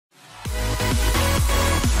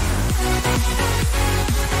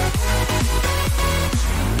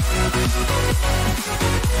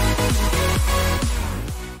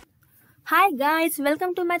Hi guys,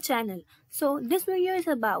 welcome to my channel. So this video is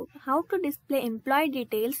about how to display employee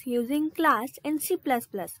details using class in C++.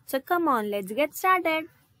 So come on, let's get started.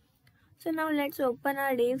 So now let's open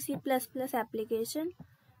our Dev C++ application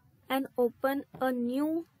and open a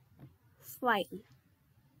new file.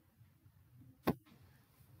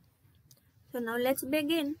 So now let's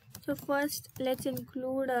begin. So first let's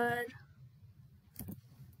include our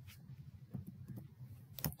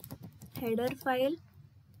header file.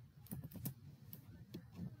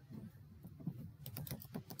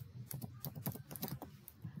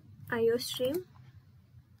 IOStream.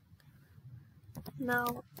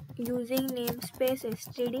 Now using namespace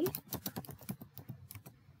std.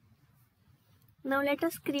 Now let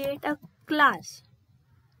us create a class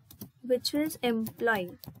which is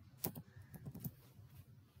employee.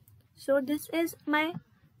 So this is my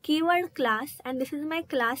keyword class and this is my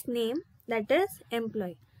class name, that is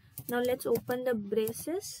employee. Now let's open the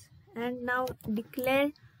braces and now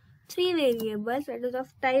declare three variables, that is of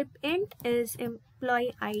type int is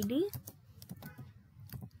employee ID.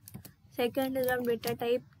 Second is of data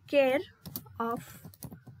type char of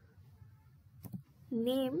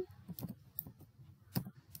name,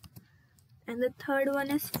 and the third one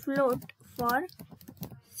is float for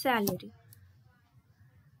salary.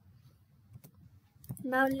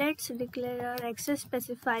 Now let's declare our access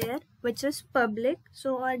specifier, which is public,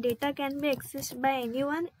 so our data can be accessed by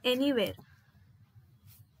anyone anywhere.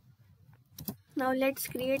 Now let's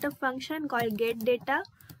create a function called getData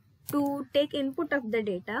to take input of the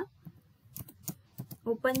data.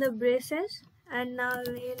 Open the braces and now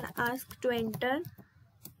we'll ask to enter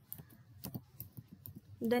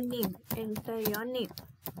the name. Enter your name.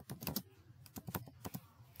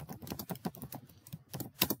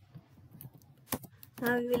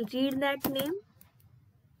 Now we will read that name.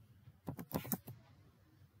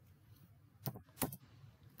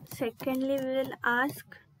 Secondly, we will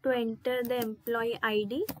ask to enter the employee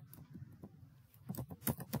ID.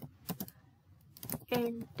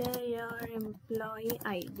 Enter your employee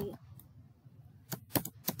ID.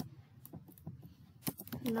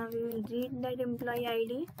 Now we will read that employee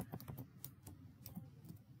ID.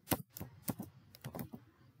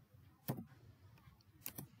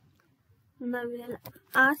 Now we will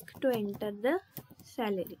ask to enter the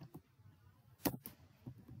salary.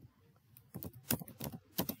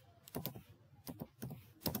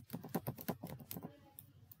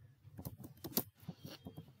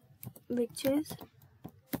 Which is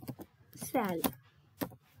sal.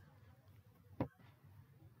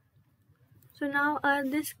 So now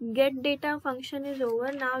this get data function is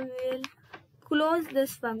over. Now we will close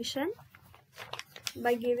this function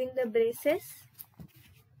by giving the braces,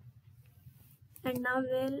 and now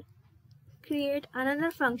we'll create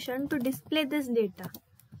another function to display this data.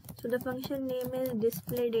 So the function name is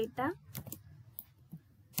display data.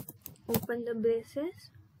 Open the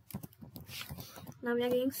braces. Now we are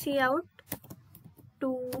getting cout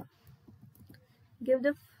to give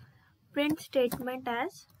the print statement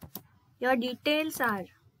as your details are.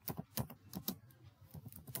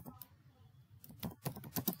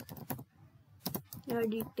 Your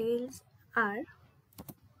details are.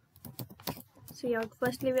 Cout.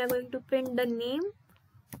 Firstly, we are going to print the name.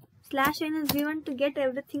 /n is given to get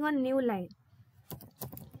everything on new line.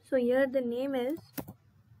 So here the name is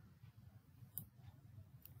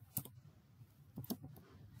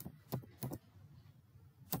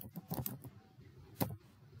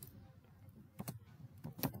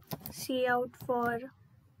cout for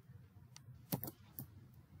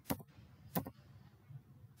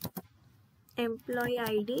employee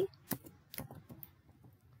ID,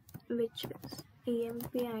 which is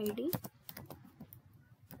emp ID,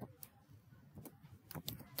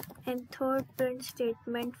 and third print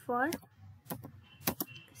statement for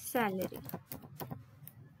salary,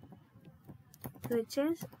 which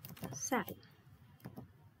is sal.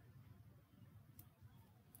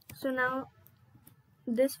 So now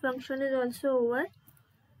this function is also over,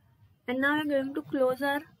 and now I'm going to close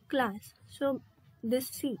our class. So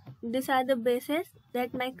these are the braces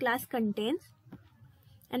that my class contains,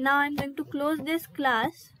 and now I'm going to close this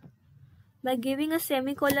class by giving a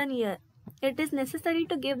semicolon here. It is necessary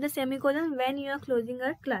to give the semicolon when you are closing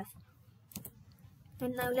our class.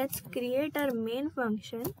 And now let's create our main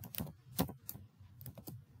function.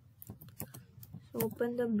 So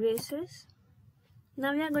open the braces.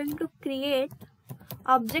 Now we are going to create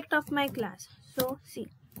object of my class. So see,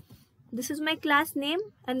 this is my class name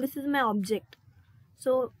and this is my object.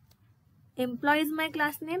 So employee is my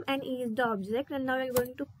class name and E is the object, and now we are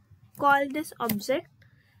going to call this object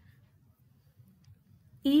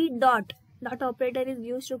E dot dot operator is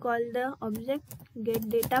used to call the object. Get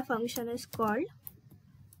data function is called.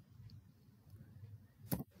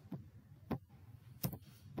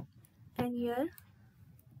 And here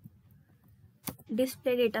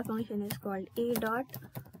display data function is called. E dot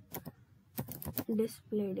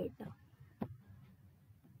display data.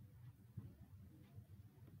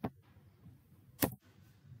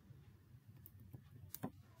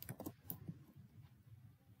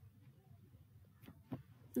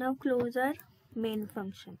 Now close our main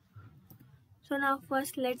function. So now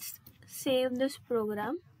first let's save this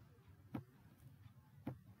program.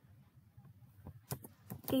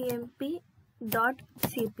 emp.cpp.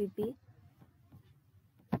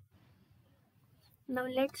 Now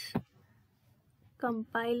let's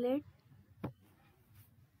compile it.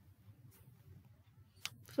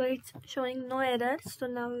 So it's showing no errors. So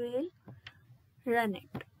now we will run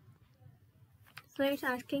it. So it's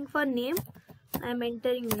asking for name. I am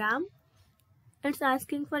entering Ram. It's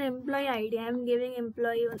asking for employee ID. I am giving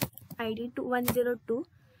employee ID to 102,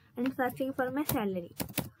 and it's asking for my salary.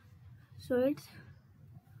 So it's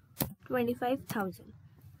 25,000.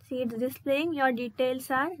 See, it's displaying your details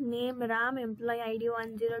are name Ram, employee ID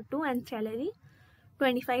 102, and salary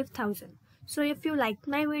 25,000. So if you like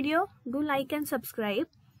my video, do like and subscribe,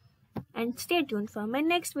 and stay tuned for my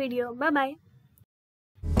next video. Bye bye.